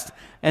west,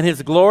 and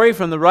his glory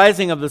from the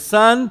rising of the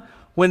sun,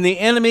 when the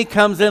enemy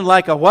comes in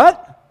like a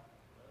what?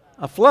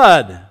 A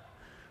flood.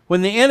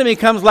 When the enemy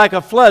comes like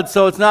a flood,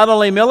 so it's not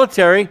only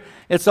military,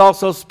 it's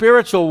also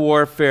spiritual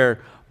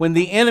warfare. When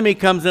the enemy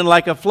comes in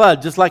like a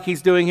flood, just like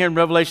he's doing here in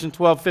Revelation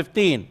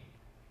 12:15.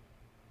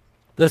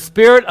 The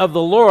Spirit of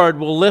the Lord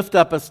will lift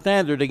up a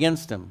standard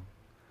against him.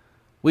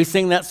 We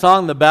sing that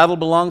song, "The Battle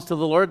Belongs to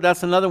the Lord."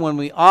 That's another one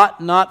we ought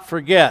not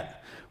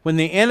forget. When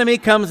the enemy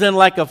comes in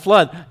like a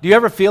flood, do you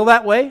ever feel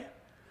that way?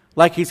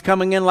 Like he's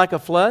coming in like a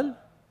flood?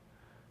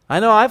 I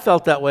know I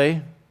felt that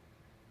way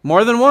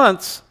more than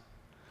once.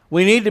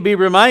 We need to be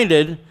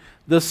reminded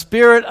the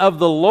Spirit of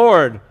the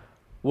Lord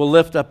will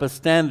lift up a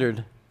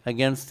standard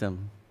against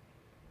him.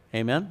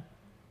 Amen?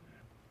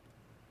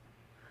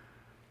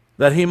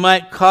 That he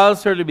might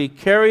cause her to be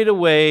carried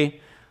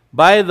away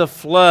by the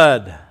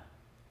flood.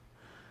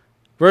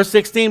 Verse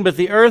 16, but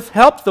the earth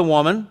helped the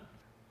woman,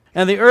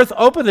 and the earth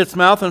opened its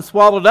mouth and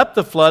swallowed up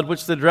the flood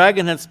which the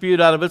dragon had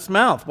spewed out of its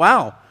mouth.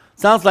 Wow.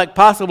 Sounds like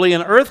possibly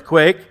an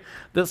earthquake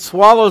that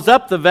swallows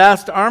up the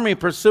vast army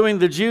pursuing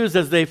the Jews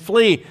as they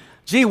flee.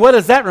 Gee, what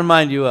does that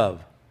remind you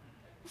of?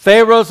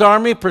 Pharaoh's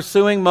army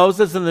pursuing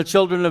Moses and the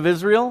children of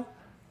Israel?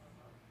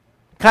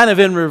 Kind of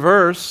in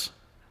reverse.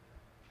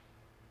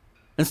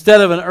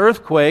 Instead of an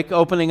earthquake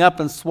opening up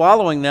and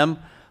swallowing them,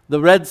 the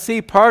Red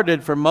Sea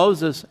parted for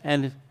Moses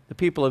and the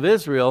people of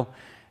Israel.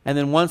 And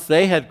then once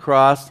they had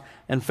crossed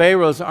and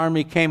Pharaoh's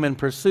army came in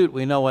pursuit,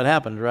 we know what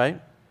happened,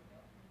 right?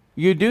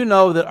 You do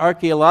know that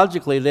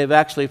archaeologically they've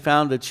actually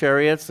found the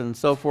chariots and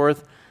so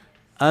forth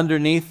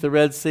underneath the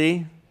Red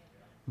Sea,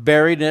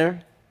 buried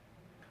there,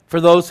 for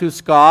those who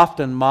scoffed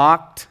and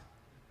mocked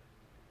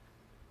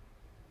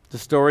the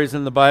stories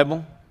in the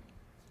Bible.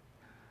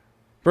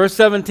 Verse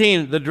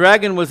 17, the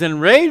dragon was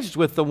enraged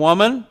with the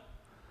woman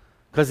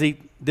because he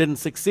didn't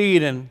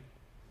succeed in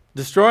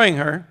destroying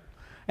her.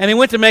 And he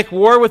went to make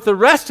war with the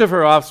rest of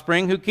her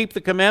offspring who keep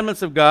the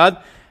commandments of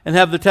God and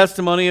have the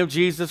testimony of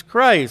Jesus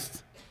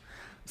Christ.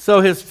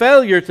 So his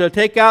failure to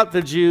take out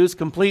the Jews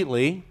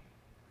completely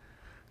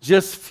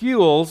just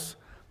fuels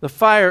the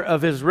fire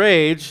of his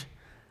rage.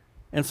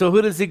 And so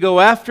who does he go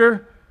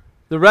after?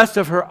 The rest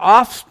of her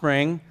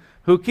offspring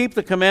who keep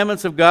the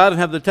commandments of God and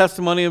have the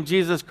testimony of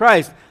Jesus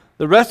Christ.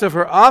 The rest of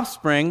her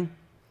offspring,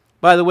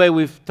 by the way,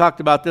 we've talked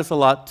about this a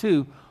lot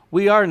too.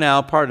 We are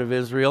now part of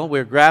Israel.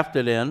 We're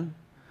grafted in.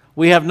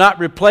 We have not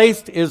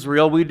replaced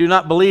Israel. We do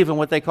not believe in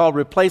what they call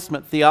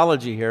replacement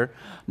theology here.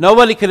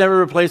 Nobody can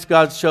ever replace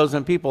God's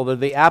chosen people. They're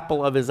the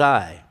apple of his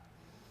eye.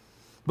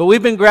 But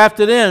we've been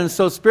grafted in,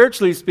 so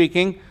spiritually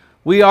speaking,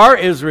 we are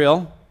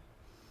Israel.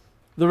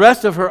 The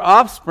rest of her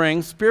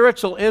offspring,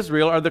 spiritual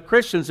Israel, are the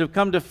Christians who've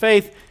come to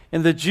faith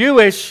in the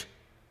Jewish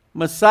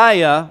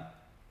Messiah,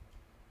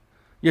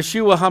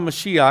 Yeshua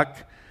HaMashiach.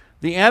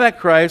 The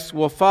Antichrist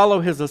will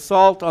follow his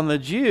assault on the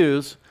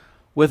Jews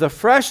with a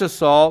fresh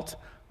assault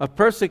of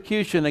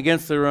persecution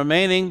against the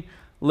remaining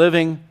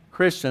living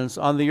Christians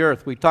on the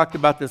earth. We talked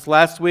about this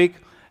last week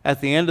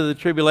at the end of the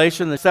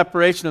tribulation, the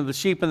separation of the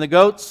sheep and the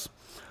goats.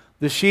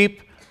 The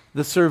sheep,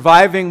 the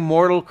surviving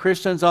mortal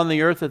Christians on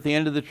the earth at the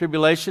end of the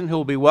tribulation who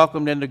will be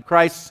welcomed into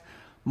Christ's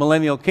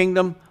millennial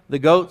kingdom. The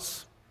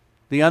goats,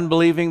 the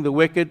unbelieving, the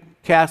wicked,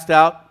 cast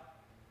out.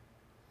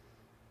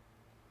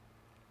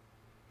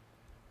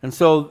 And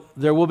so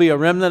there will be a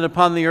remnant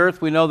upon the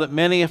earth. We know that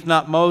many, if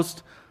not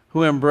most,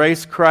 who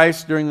embrace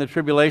Christ during the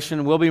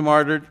tribulation will be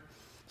martyred.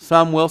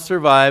 Some will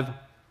survive.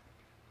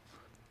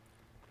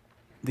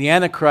 The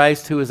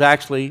Antichrist, who is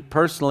actually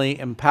personally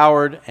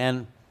empowered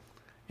and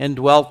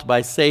indwelt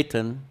by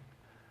Satan,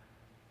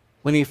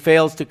 when he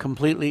fails to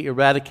completely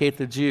eradicate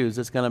the Jews,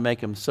 it's going to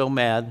make him so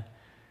mad,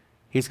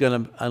 he's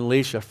going to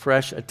unleash a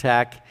fresh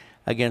attack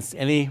against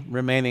any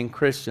remaining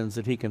Christians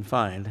that he can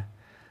find.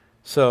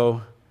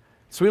 So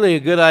it's really a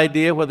good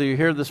idea, whether you're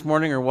here this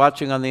morning or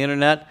watching on the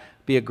internet,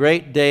 be a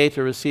great day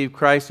to receive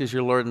Christ as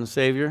your Lord and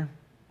Savior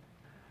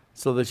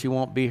so that you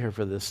won't be here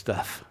for this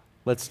stuff.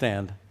 Let's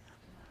stand.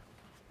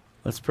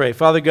 Let's pray.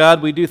 Father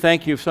God, we do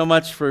thank you so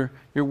much for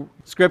your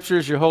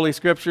scriptures, your holy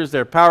scriptures.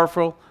 They're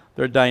powerful,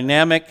 they're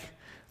dynamic,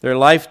 they're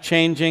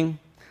life-changing,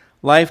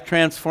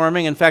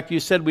 life-transforming. In fact, you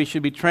said we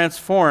should be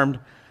transformed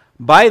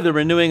by the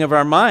renewing of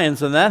our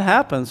minds, and that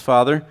happens,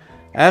 Father,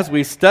 as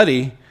we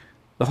study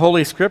the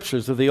holy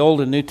scriptures of the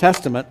Old and New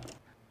Testament.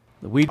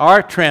 We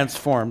are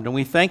transformed, and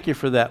we thank you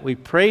for that. We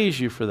praise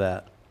you for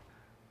that.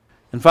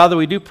 And Father,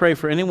 we do pray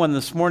for anyone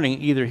this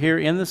morning, either here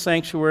in the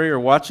sanctuary or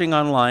watching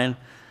online,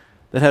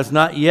 that has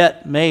not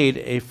yet made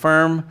a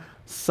firm,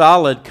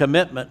 solid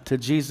commitment to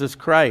Jesus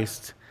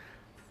Christ,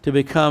 to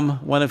become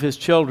one of his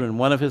children,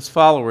 one of his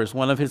followers,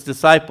 one of his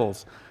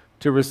disciples,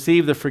 to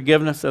receive the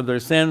forgiveness of their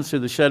sins through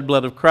the shed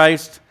blood of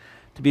Christ,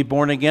 to be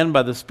born again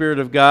by the Spirit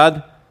of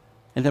God,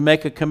 and to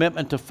make a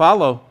commitment to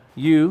follow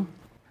you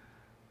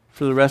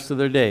for the rest of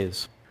their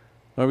days.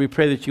 Lord, we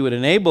pray that you would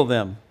enable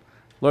them.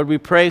 Lord, we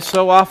pray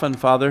so often,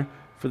 Father,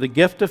 for the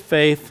gift of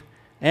faith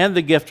and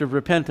the gift of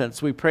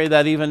repentance. We pray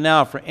that even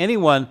now for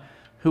anyone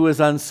who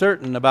is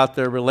uncertain about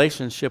their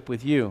relationship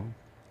with you.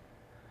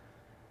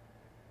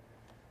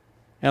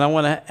 And I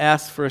want to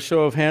ask for a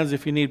show of hands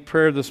if you need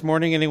prayer this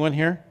morning. Anyone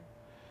here?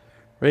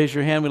 Raise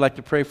your hand. We'd like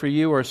to pray for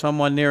you or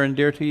someone near and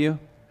dear to you.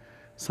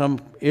 Some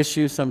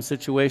issue, some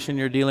situation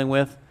you're dealing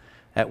with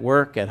at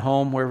work, at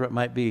home, wherever it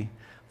might be.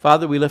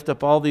 Father, we lift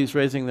up all these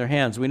raising their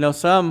hands. We know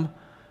some,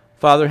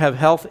 Father, have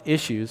health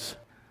issues.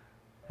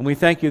 And we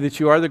thank you that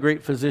you are the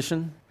great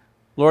physician.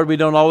 Lord, we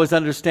don't always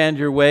understand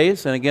your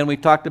ways. And again, we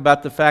talked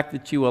about the fact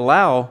that you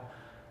allow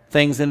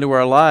things into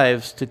our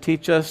lives to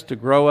teach us, to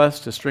grow us,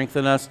 to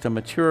strengthen us, to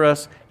mature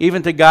us,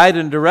 even to guide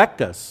and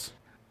direct us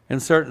in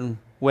certain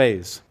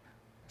ways.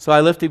 So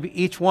I lift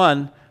each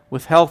one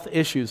with health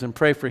issues and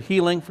pray for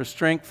healing, for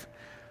strength.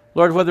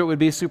 Lord, whether it would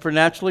be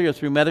supernaturally or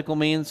through medical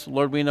means,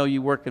 Lord, we know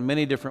you work in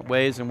many different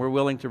ways, and we're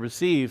willing to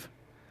receive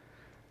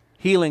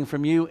healing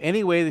from you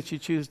any way that you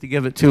choose to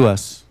give it to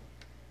us.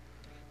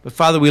 But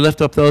Father, we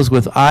lift up those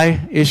with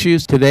eye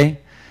issues today,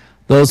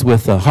 those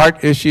with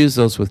heart issues,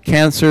 those with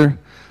cancer,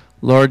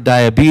 Lord,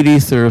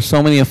 diabetes. There are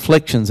so many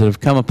afflictions that have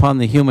come upon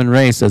the human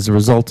race as a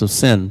result of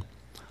sin.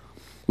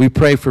 We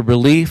pray for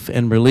relief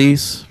and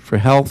release, for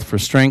health, for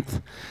strength.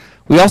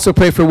 We also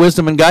pray for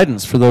wisdom and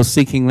guidance for those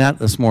seeking that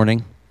this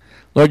morning.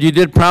 Lord, you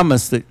did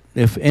promise that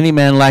if any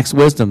man lacks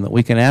wisdom, that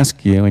we can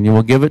ask you, and you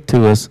will give it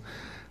to us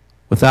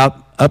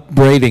without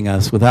upbraiding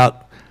us,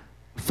 without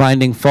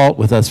finding fault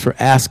with us for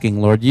asking,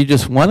 Lord. You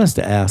just want us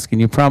to ask, and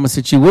you promised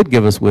that you would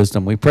give us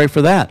wisdom. We pray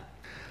for that.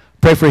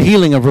 Pray for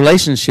healing of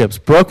relationships,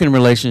 broken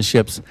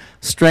relationships,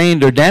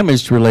 strained or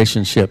damaged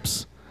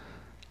relationships.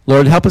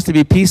 Lord, help us to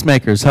be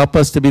peacemakers. Help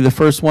us to be the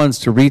first ones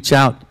to reach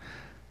out,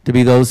 to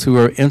be those who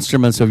are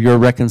instruments of your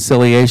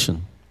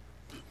reconciliation.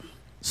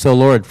 So,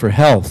 Lord, for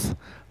health,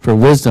 for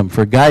wisdom,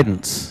 for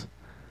guidance,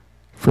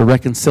 for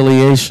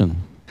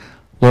reconciliation.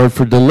 Lord,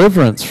 for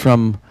deliverance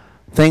from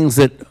things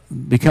that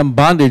become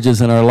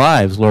bondages in our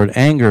lives. Lord,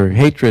 anger,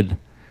 hatred,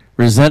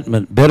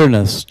 resentment,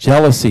 bitterness,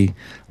 jealousy.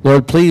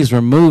 Lord, please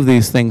remove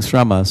these things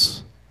from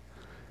us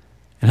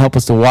and help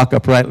us to walk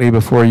uprightly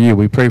before you.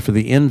 We pray for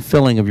the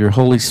infilling of your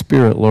Holy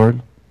Spirit,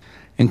 Lord.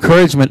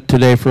 Encouragement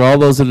today for all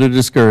those that are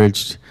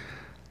discouraged.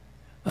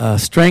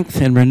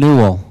 Strength and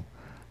renewal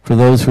for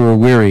those who are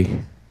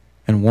weary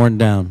and worn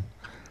down.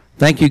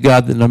 Thank you,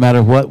 God, that no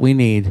matter what we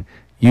need,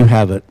 you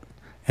have it,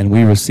 and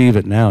we receive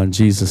it now in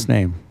Jesus'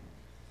 name.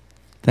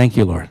 Thank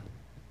you, Lord.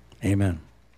 Amen.